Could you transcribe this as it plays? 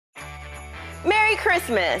Merry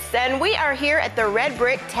Christmas! And we are here at the Red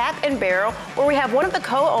Brick Tap and Barrel where we have one of the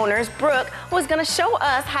co-owners, Brooke, who is going to show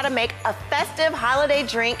us how to make a festive holiday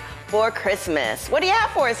drink for Christmas. What do you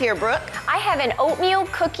have for us here, Brooke? I have an oatmeal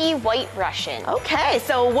cookie white Russian. Okay,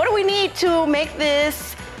 so what do we need to make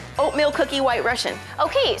this oatmeal cookie white Russian?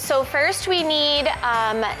 Okay, so first we need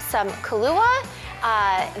some Kahlua,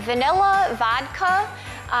 vanilla vodka,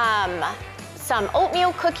 some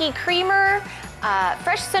oatmeal cookie creamer,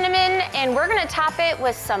 fresh cinnamon, and we're gonna top it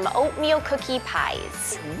with some oatmeal cookie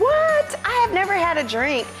pies. What? I have never had a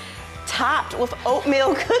drink topped with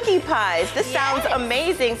oatmeal cookie pies. This sounds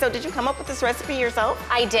amazing. So did you come up with this recipe yourself?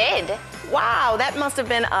 I did. Wow, that must have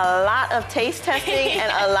been a lot of taste testing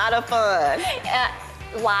and a lot of fun.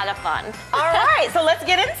 A lot of fun. All right, so let's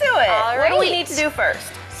get into it. All What do we right. need to do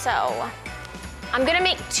first? So, I'm gonna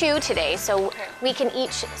make 2 today, so we can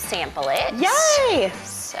each sample it. Yay!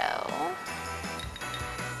 So,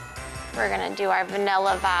 we're gonna do our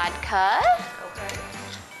vanilla vodka.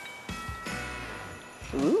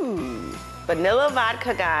 Ooh, vanilla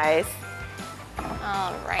vodka, guys.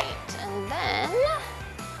 All right, and then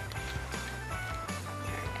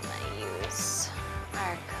we're gonna use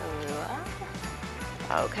our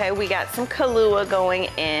Kahlua. Okay, we got some Kahlua going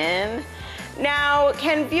in. Now,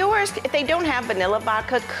 can viewers, if they don't have vanilla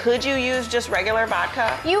vodka, could you use just regular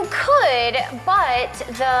vodka? You could, but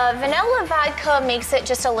the vanilla vodka makes it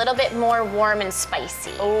just a little bit more warm and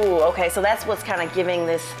spicy. Oh, okay, so that's what's kind of giving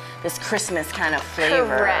this Christmas kind of flavor.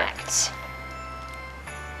 Correct.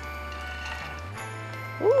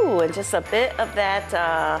 Ooh, and just a bit of that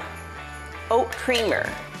oat creamer.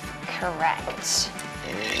 Correct.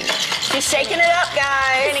 She's shaking it up,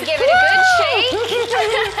 guys. We're gonna give it a good shake.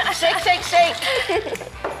 Shake, shake, shake.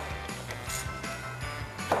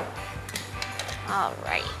 All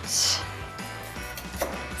right. So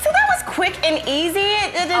that was quick and easy.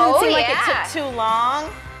 It didn't seem like it took too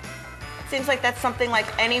long. Seems like that's something like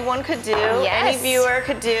anyone could do. Yes. Any viewer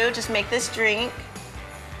could do. Just make this drink.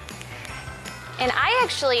 And I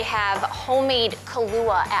actually have homemade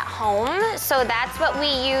Kahlua at home, so that's what we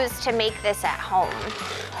use to make this at home.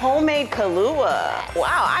 Homemade Kahlua.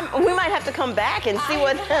 Wow, we might have to come back and see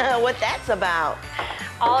what that's about.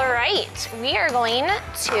 All right, we are going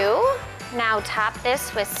to now top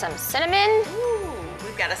this with some cinnamon. Ooh,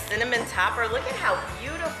 we've got a cinnamon topper. Look at how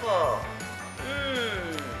beautiful.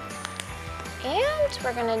 And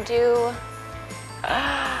we're gonna do...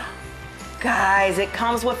 Guys, it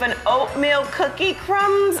comes with an oatmeal cookie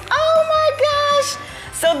crumbs. Oh my gosh.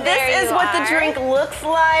 So this is what the drink looks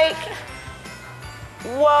like.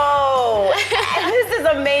 Whoa, this is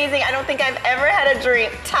amazing. I don't think I've ever had a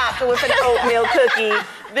drink topped with an oatmeal cookie.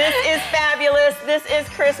 This is fabulous. This is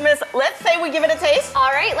Christmas. Let's say we give it a taste. All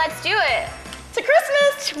right, let's do it. To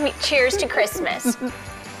Christmas. Cheers to Christmas.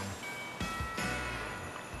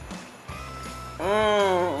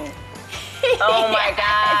 Oh my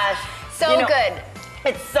gosh. So good.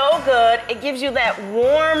 It's so good. It gives you that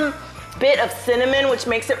warm bit of cinnamon, which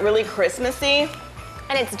makes it really Christmassy.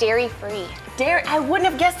 And it's dairy-free. I wouldn't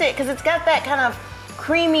have guessed it because it's got that kind of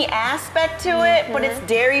creamy aspect to it, but it's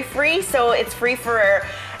dairy-free, so it's free for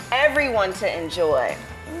everyone to enjoy.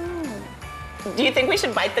 Do you think we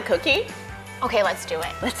should bite the cookie? Okay, let's do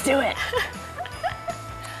it. Let's do it.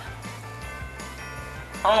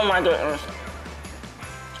 Oh my goodness.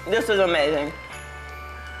 This is amazing.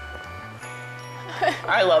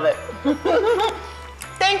 I love it.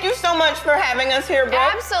 Thank you so much for having us here, Brooke.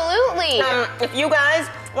 Absolutely. If you guys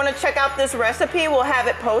want to check out this recipe, we'll have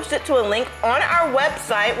it posted to a link on our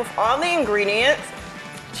website with all the ingredients.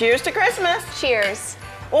 Cheers to Christmas. Cheers.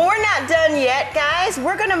 Well, we're not done yet, guys.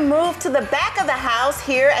 We're gonna move to the back of the house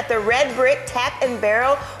here at the Red Brick Tap and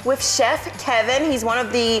Barrel with Chef Kevin. He's one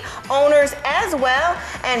of the owners as well,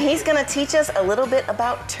 and he's gonna teach us a little bit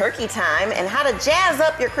about turkey time and how to jazz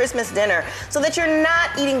up your Christmas dinner so that you're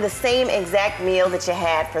not eating the same exact meal that you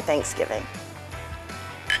had for Thanksgiving.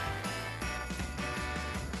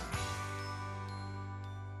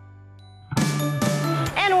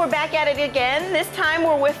 And we're back at it again. This time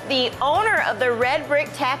we're with the owner of the Red Brick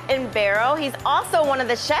Tap and Barrel. He's also one of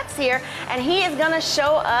the chefs here, and he is gonna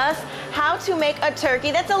show us how to make a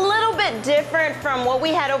turkey that's a little bit different from what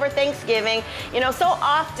we had over Thanksgiving. You know, so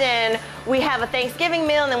often we have a Thanksgiving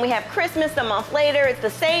meal and then we have Christmas a month later. It's the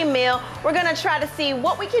same meal. We're gonna try to see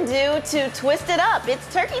what we can do to twist it up. It's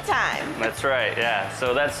turkey time. That's right, yeah.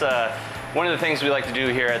 So that's one of the things we like to do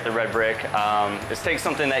here at the Red Brick is take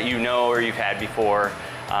something that you know or you've had before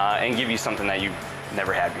and give you something that you've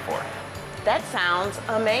never had before. That sounds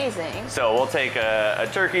amazing. So we'll take a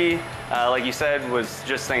turkey, like you said, was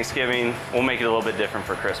just Thanksgiving. We'll make it a little bit different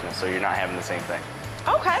for Christmas so you're not having the same thing.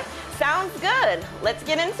 Okay, sounds sounds good. Let's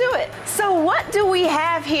get into it. So what do we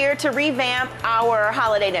have here to revamp our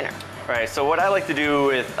holiday dinner? Right, so what I like to do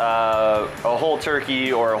with a whole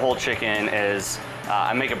turkey or a whole chicken is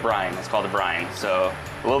I make a brine. It's called a brine. So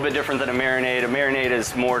a little bit different than a marinade. A marinade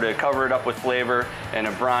is more to cover it up with flavor, and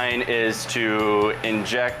a brine is to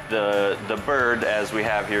inject the bird, as we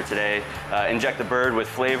have here today, inject the bird with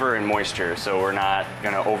flavor and moisture, so we're not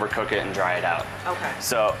gonna overcook it and dry it out. Okay.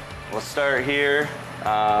 So we'll start here.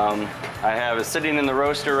 I have it sitting in the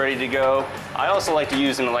roaster ready to go. I also like to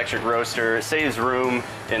use an electric roaster. It saves room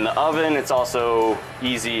in the oven. It's also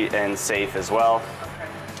easy and safe as well.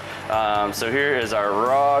 Okay. So here is our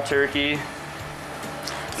raw turkey.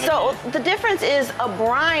 So the difference is a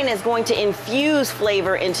brine is going to infuse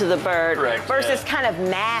flavor into the bird. Correct, versus kind of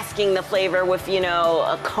masking the flavor with, you know,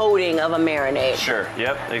 a coating of a marinade. Sure,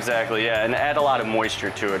 yep, exactly, yeah, and add a lot of moisture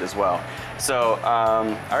to it as well. So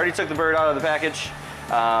I already took the bird out of the package.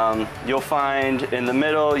 You'll find in the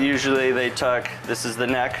middle, usually they tuck, this is the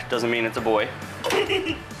neck, doesn't mean it's a boy.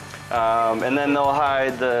 And then they'll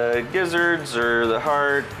hide the gizzards or the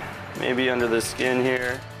heart, maybe under the skin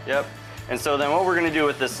here, yep. And so then what we're gonna do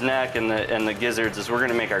with this neck and the gizzards is we're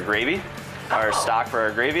gonna make our gravy, our stock for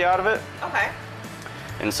our gravy out of it. Okay.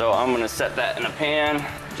 And so I'm gonna set that in a pan,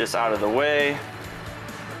 just out of the way.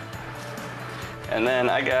 And then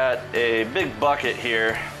I got a big bucket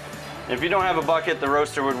here. If you don't have a bucket, the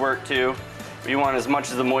roaster would work too. You want as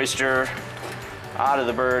much of the moisture out of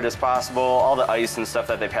the bird as possible. All the ice and stuff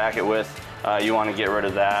that they pack it with, you want to get rid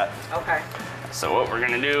of that. Okay. So what we're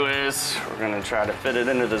gonna do is we're gonna try to fit it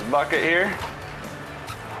into this bucket here.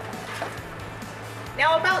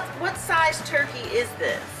 Now, about what size turkey is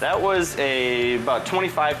this? That was about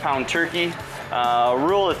 25-pound turkey.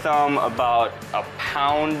 Rule of thumb, about a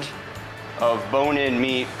pound of bone-in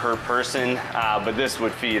meat per person, but this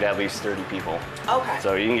would feed at least 30 people. Okay.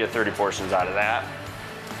 So you can get 30 portions out of that.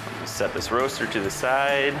 Set this roaster to the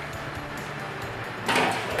side.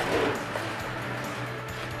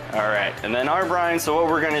 All right, and then our brine, so what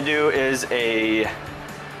we're gonna do is a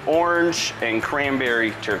orange and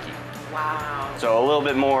cranberry turkey. Wow. So a little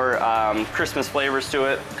bit more Christmas flavors to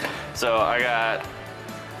it. So I got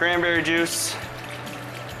cranberry juice.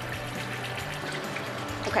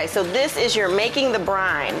 Okay, so this is you're making the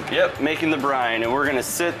brine. Yep, making the brine, and we're gonna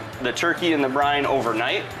sit the turkey in the brine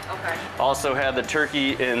overnight. Okay. Also had the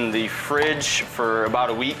turkey in the fridge for about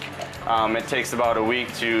a week. It takes about a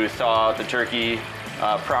week to thaw out the turkey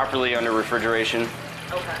properly under refrigeration.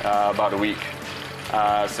 Okay. About a week.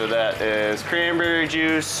 So that is cranberry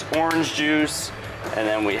juice, orange juice, and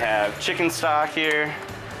then we have chicken stock here.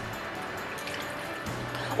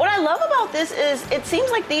 What I love about this is it seems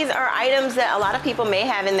like these are items that a lot of people may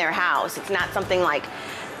have in their house. It's not something like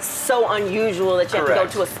so unusual that you have to go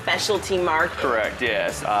to a specialty market. Correct,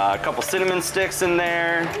 yes. A couple cinnamon sticks in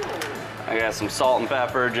there. I got some salt and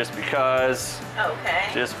pepper just because. Okay.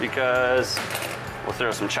 Just because. We'll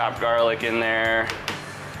throw some chopped garlic in there.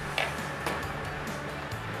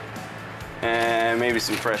 And maybe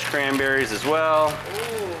some fresh cranberries as well.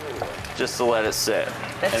 Ooh. Just to let it sit.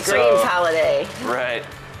 That And screams holiday. Right.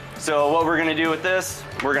 So what we're gonna do with this,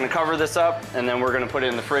 we're gonna cover this up and then we're gonna put it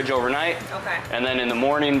in the fridge overnight. Okay. And then in the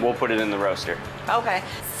morning, we'll put it in the roaster. Okay.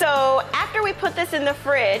 So after we put this in the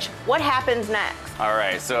fridge, what happens next? All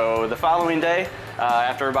right, so the following day,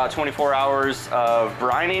 after about 24 hours of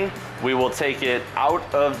brining, we will take it out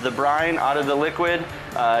of the brine, out of the liquid,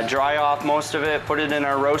 dry off most of it, put it in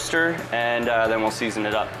our roaster, and then we'll season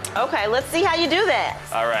it up. Okay, let's see how you do that.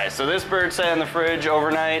 All right, so this bird sat in the fridge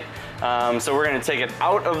overnight, so we're gonna take it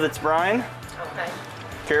out of its brine Okay.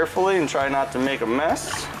 carefully and try not to make a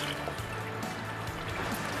mess.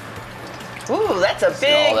 Ooh, that's a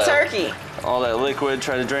big that- turkey. All that liquid,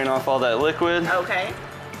 try to drain off all that liquid. Okay.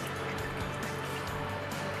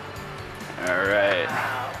 All right.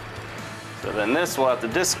 Wow. So then this we'll have to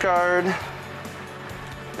discard.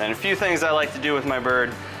 And a few things I like to do with my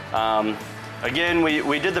bird. Again,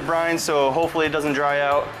 we did the brine, so hopefully it doesn't dry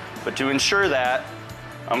out. But to ensure that,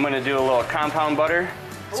 I'm gonna do a little compound butter.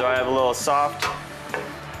 So I have a little soft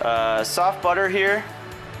butter here.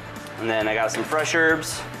 And then I got some fresh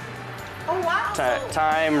herbs. Oh, wow.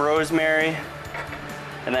 Thyme, rosemary.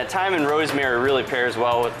 And that thyme and rosemary really pairs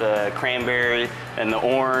well with the cranberry and the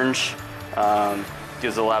orange.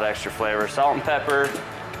 Gives a lot of extra flavor. Salt and pepper,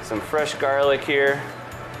 some fresh garlic here.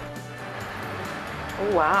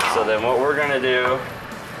 Oh, wow. So then what we're gonna do.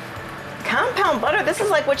 Compound butter, this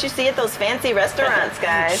is like what you see at those fancy restaurants,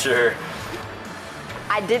 guys. Sure.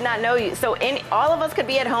 I did not know you. So all of us could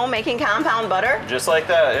be at home making compound butter? Just like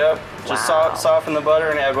that, yep. Just Wow. soften the butter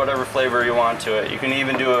and add whatever flavor you want to it. You can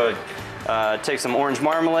even do take some orange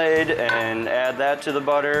marmalade and add that to the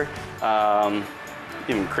butter.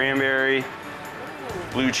 Even cranberry,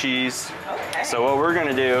 blue cheese. Okay. So what we're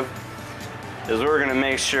gonna do is we're gonna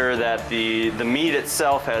make sure that the meat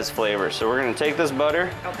itself has flavor. So we're gonna take this butter.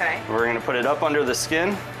 Okay. We're gonna put it up under the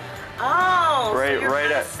skin. Oh, Right, so you're right,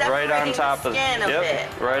 right on top of skin a bit.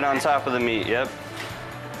 Right on top of the meat. Yep.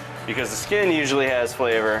 Because the skin usually has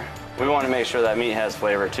flavor. We want to make sure that meat has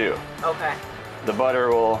flavor too. Okay. The butter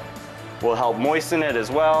will help moisten it as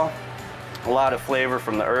well. A lot of flavor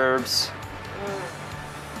from the herbs.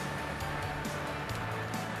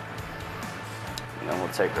 And then we'll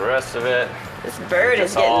take the rest of it. This bird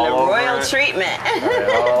is getting the royal treatment.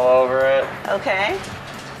 Right, all over it. Okay.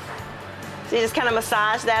 So you just kind of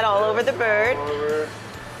massage that all over the bird.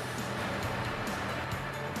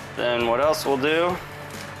 Then what else we'll do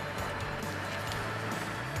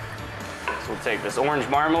is we'll take this orange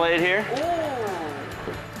marmalade here.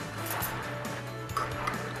 Ooh.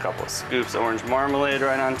 A couple of scoops of orange marmalade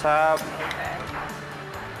right on top. Okay.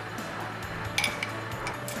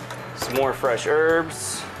 Some more fresh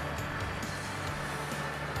herbs.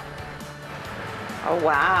 Oh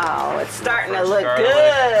wow, it's starting to fresh look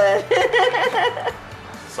garlic. good.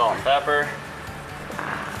 Salt and pepper.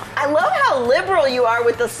 I love how liberal you are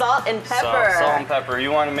with the salt and pepper. Salt and pepper.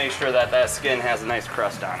 You want to make sure that that skin has a nice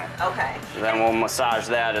crust on it. Okay. And then we'll massage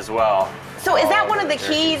that as well. So is that all one of over the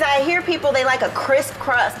turkey. keys? I hear people, they like a crisp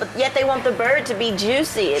crust, but yet they want the bird to be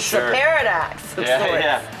juicy. It's Sure. a paradox of sorts.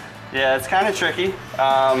 Yeah, it's kind of tricky.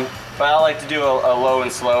 But I like to do a low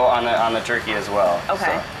and slow on the turkey as well. Okay.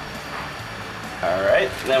 So. All right,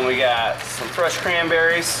 then we got some fresh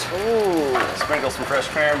cranberries. Ooh. Sprinkle some fresh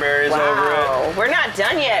cranberries over Wow, it. we're not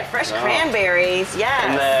done yet. Fresh cranberries, yes.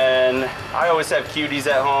 And then I always have cuties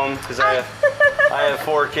at home because I have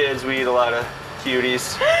 4 kids. We eat a lot of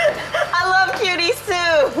cuties. I love cuties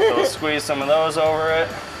too. So we'll squeeze some of those over it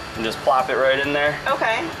and just plop it right in there.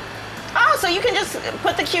 Okay. Oh, so you can just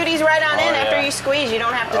put the cuties right on in after yeah. you squeeze. You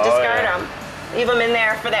don't have to Oh, discard yeah. them. Leave them in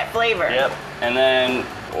there for that flavor. Yep. And then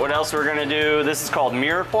what else we're gonna do? This is called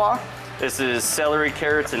mirepoix. This is celery,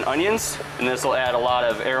 carrots, and onions, and this will add a lot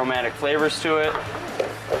of aromatic flavors to it.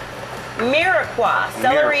 Mirepoix,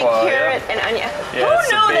 celery, Mirepoix, carrot, yep. and onion. Yeah, Who it's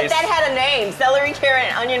the knew that base. that had a name? Celery, carrot,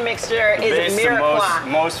 and onion mixture is Base to mirepoix.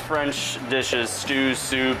 most French dishes, stews,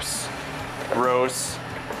 soups, roasts,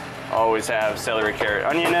 always have celery, carrot,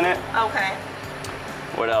 onion in it. Okay.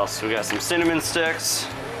 What else? We got some cinnamon sticks.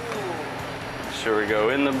 Sure, we go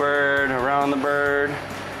in the bird, around the bird.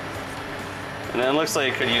 And then it looks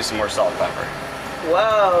like it could use some more salt and pepper.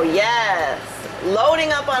 Whoa, yes.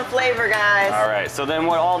 Loading up on flavor, guys. All right, so then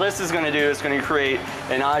what all this is gonna do is gonna create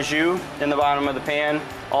an au jus in the bottom of the pan.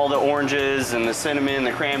 All the oranges and the cinnamon,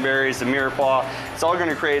 the cranberries, the mirepoix, it's all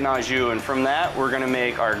gonna create an au jus, and from that, we're gonna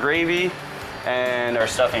make our gravy and our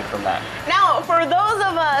stuffing from that. Now, for those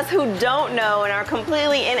of us who don't know and are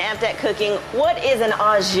completely inept at cooking, what is an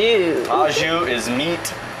au jus? Au jus is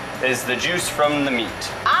meat, is the juice from the meat.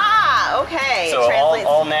 Ah, okay. So Translates-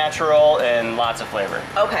 all natural and lots of flavor.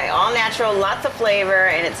 Okay, all natural, lots of flavor,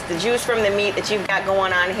 and it's the juice from the meat that you've got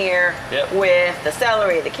going on here. Yep. With the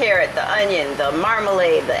celery, the carrot, the onion, the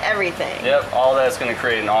marmalade, the everything. Yep, all that's gonna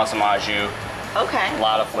create an awesome au jus. Okay. A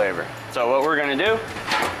lot of flavor. So what we're gonna do,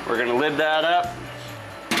 we're gonna lid that up.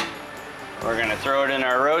 We're gonna throw it in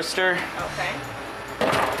our roaster. Okay.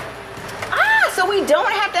 Ah, so we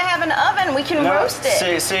don't have to have an oven, we can roast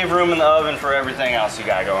it. Save room in the oven for everything else you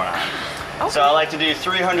got going on. Okay. So I like to do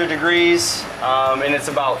 300 degrees, and it's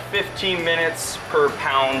about 15 minutes per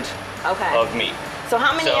pound Okay. of meat. So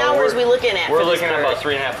how many So hours we looking at? We're for this looking at bird? about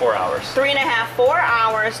 3.5, 4 hours. 3.5, 4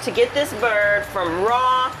 hours to get this bird from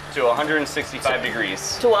raw To 165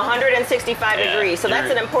 degrees. to 165 Yeah, degrees. So that's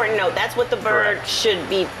you're- an important note. That's what the bird Correct. should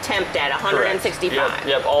be temped at, Correct. 165.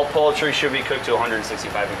 Yep, all poultry should be cooked to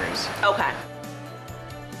 165 degrees. Okay.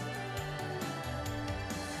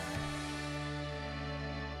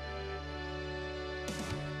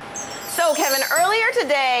 So Kevin, earlier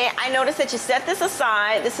today, I noticed that you set this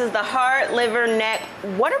aside. This is the heart, liver, neck.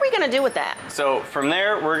 What are we gonna do with that? So from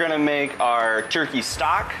there, we're gonna make our turkey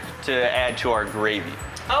stock to add to our gravy.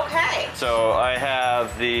 Okay. So I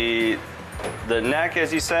have the neck,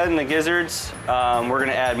 as you said, and the gizzards. We're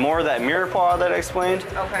gonna add more of that mirepoix that I explained.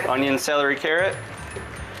 Okay. Onion, celery, carrot.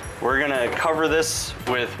 We're gonna cover this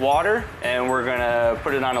with water, and we're gonna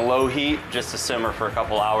put it on a low heat just to simmer for a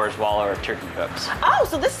couple hours while our turkey cooks. Oh,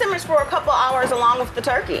 so this simmers for a couple hours along with the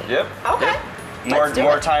turkey. Yep. Okay. Yep. Let's do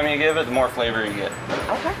More it. time you give it, the more flavor you get.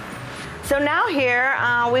 Okay. So now here,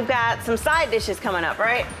 we've got some side dishes coming up,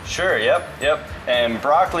 right? Sure, yep. And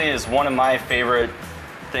broccoli is one of my favorite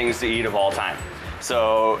things to eat of all time.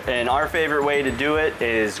 So, and our favorite way to do it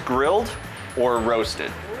is grilled or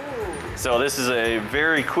roasted. So this is a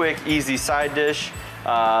very quick, easy side dish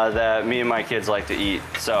that me and my kids like to eat.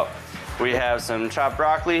 So we have some chopped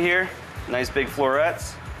broccoli here, nice big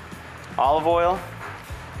florets, olive oil,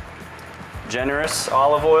 generous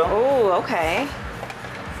olive oil. Ooh, okay.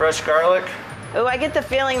 Fresh garlic. Oh, I get the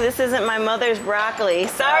feeling this isn't my mother's broccoli.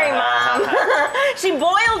 Sorry, Mom. She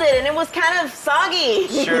boiled it and it was kind of soggy.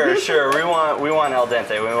 Sure. We want al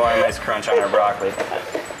dente. We want a nice crunch on our broccoli.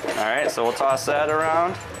 All right, so we'll toss that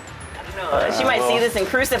around. She might see this and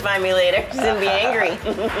crucify me later. She's gonna be angry.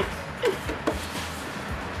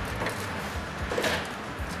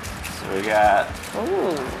 So we got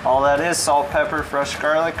all that is salt, pepper, fresh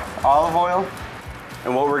garlic, olive oil.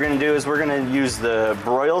 And what we're gonna do is we're gonna use the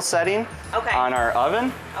broil setting on our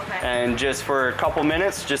oven. And just for a couple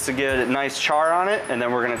minutes, just to get a nice char on it, and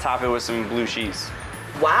then we're gonna top it with some blue cheese.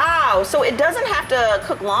 Wow, so it doesn't have to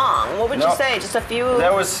cook long. What would you say, just a few?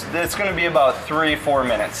 It's gonna be about 3-4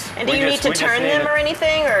 minutes. And do you need to turn them or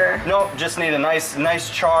anything, or? No, just need a nice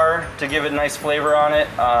char to give it nice flavor on it,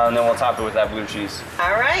 and then we'll top it with that blue cheese.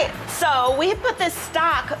 All right, so we put this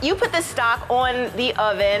stock, you put this stock on the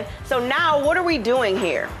oven. So now what are we doing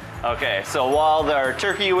here? Okay, so while our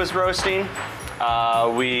turkey was roasting,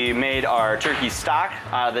 we made our turkey stock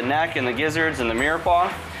out of the neck and the gizzards and the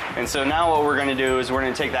mirepoix. And so now what we're gonna do is we're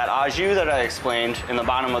gonna take that au jus that I explained in the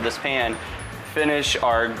bottom of this pan, finish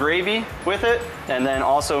our gravy with it, and then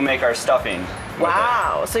also make our stuffing.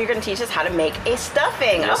 Wow, so you're gonna teach us how to make a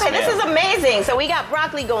stuffing. Yes, okay, this is amazing. So we got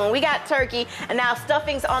broccoli going, we got turkey, and now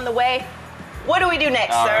stuffing's on the way. What do we do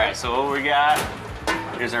next, sir? All right, so what we got,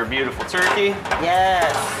 here's our beautiful turkey.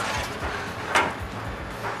 Yes.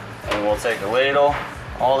 And we'll take a ladle,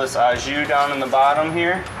 all this au jus down in the bottom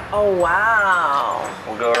here. Oh, wow.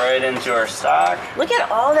 We'll go right into our stock. Look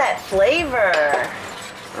at all that flavor.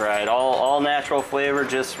 Right, all natural flavor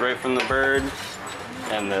just right from the bird.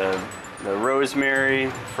 And the rosemary,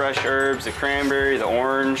 fresh herbs, the cranberry, the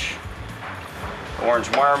orange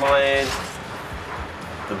marmalade.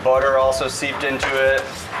 The butter also seeped into it.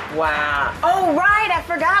 Wow. Oh, right, I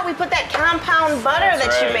forgot we put that compound butter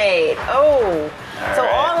that you made. Oh, so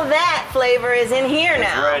all of that flavor is in here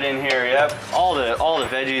now. It's right in here, yep. All the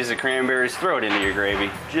veggies, the cranberries, throw it into your gravy.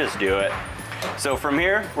 Just do it. So from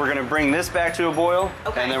here, we're gonna bring this back to a boil,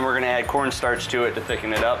 and then we're gonna add cornstarch to it to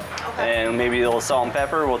thicken it up. And maybe a little salt and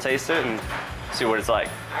pepper, we'll taste it and see what it's like.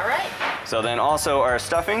 All right. So then also our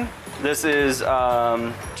stuffing. This is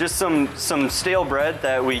just some stale bread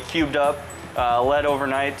that we cubed up, let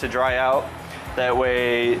overnight to dry out. That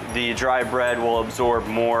way the dry bread will absorb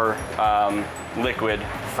more liquid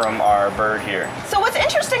from our bird here. So what's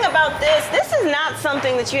interesting about this is not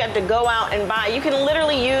something that you have to go out and buy. You can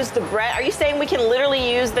literally use the bread. Are you saying we can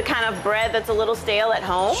literally use the kind of bread that's a little stale at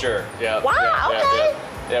home? Sure, yeah. Wow, okay.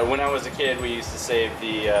 Yeah, when I was a kid, we used to save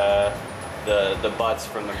the butts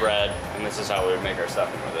from the bread, and this is how we would make our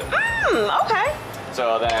stuffing with it. Okay.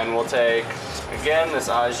 So then we'll take, again, this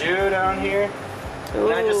au jus down here.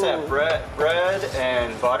 And I just have bread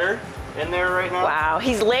and butter in there right now. Wow,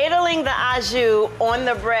 he's ladling the au jus on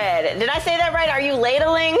the bread. Did I say that right? Are you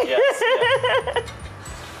ladling? Yes. Yeah.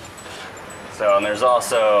 So, and there's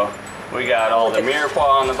also, we got all the mirepoix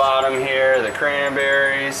on the bottom here, the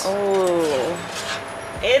cranberries. Ooh.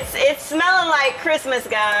 It's smelling like Christmas,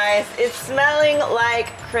 guys. It's smelling like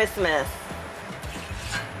Christmas.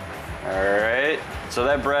 All right, so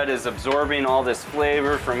that bread is absorbing all this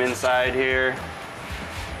flavor from inside here.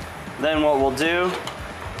 Then what we'll do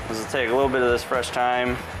is we'll take a little bit of this fresh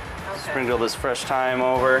thyme, sprinkle this fresh thyme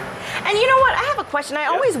over. And you know what? I have a question. I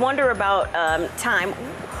always wonder about thyme.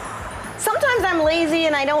 Sometimes I'm lazy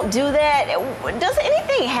and I don't do that. Does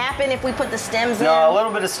anything happen if we put the stems in? No, a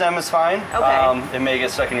little bit of stem is fine. Okay. It may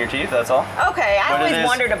get stuck in your teeth, that's all. Okay, I always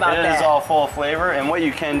wondered about that. It is all full of flavor, and what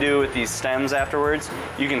you can do with these stems afterwards,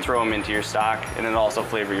 you can throw them into your stock, and it'll also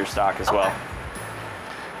flavor your stock as well.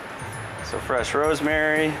 So fresh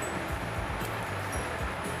rosemary,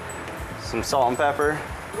 some salt and pepper.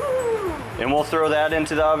 And we'll throw that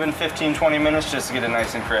into the oven 15-20 minutes just to get it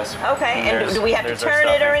nice and crisp. Okay, and do we have to turn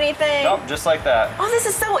it or anything? Nope, just like that. Oh, this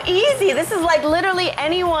is so easy. This is like literally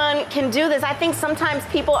anyone can do this. I think sometimes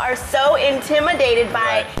people are so intimidated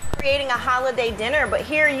by creating a holiday dinner, but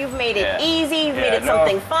here you've made it easy, you've made it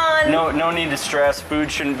something fun. No need to stress. Food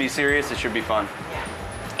shouldn't be serious, it should be fun.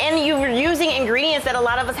 And you're using ingredients that a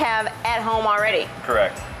lot of us have at home already.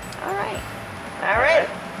 Correct. All right. All right.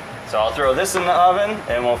 So I'll throw this in the oven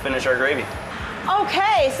and we'll finish our gravy.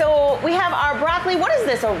 Okay, so we have our broccoli. What is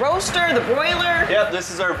this, a roaster, the broiler? Yep, this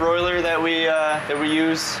is our broiler that we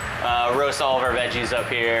use roast all of our veggies up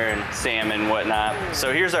here and salmon and whatnot.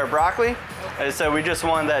 So here's our broccoli. As I said, we just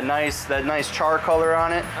wanted that nice char color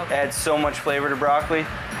on it. Okay. Adds so much flavor to broccoli,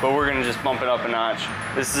 but we're gonna just bump it up a notch.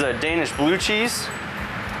 This is a Danish blue cheese.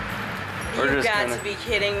 You've got to be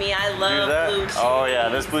kidding me. I love blue cheese. Oh yeah,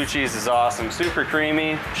 this blue cheese is awesome. Super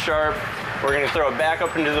creamy, sharp. We're gonna throw it back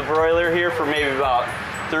up into the broiler here for maybe about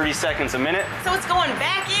 30 seconds a minute. So it's going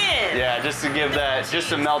back in? Yeah, just to give that, just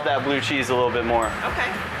to melt that blue cheese a little bit more.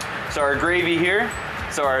 Okay. So our gravy here,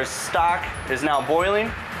 so our stock is now boiling.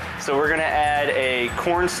 So we're gonna add a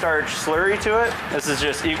cornstarch slurry to it. This is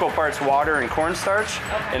just equal parts water and cornstarch,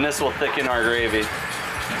 and this will thicken our gravy.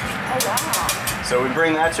 Oh wow. So we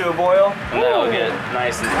bring that to a boil, and then it'll get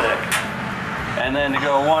nice and thick. And then to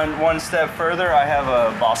go one step further, I have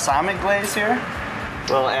a balsamic glaze here.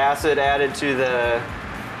 A little acid added to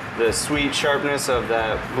the sweet sharpness of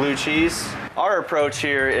that blue cheese. Our approach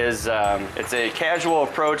here is, it's a casual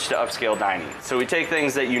approach to upscale dining. So we take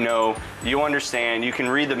things that you understand, you can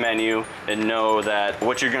read the menu and know that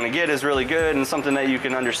what you're gonna get is really good and something that you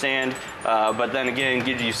can understand, but then again,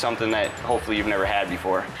 give you something that hopefully you've never had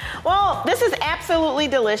before. Well, this is absolutely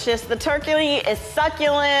delicious. The turkey is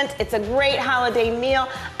succulent. It's a great holiday meal.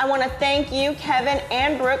 I wanna thank you, Kevin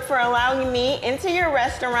and Brooke, for allowing me into your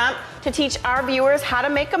restaurant to teach our viewers how to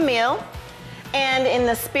make a meal. And in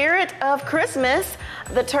the spirit of Christmas,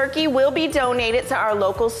 the turkey will be donated to our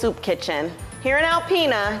local soup kitchen. Here in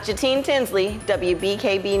Alpena, Jatine Tinsley,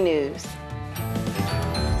 WBKB News.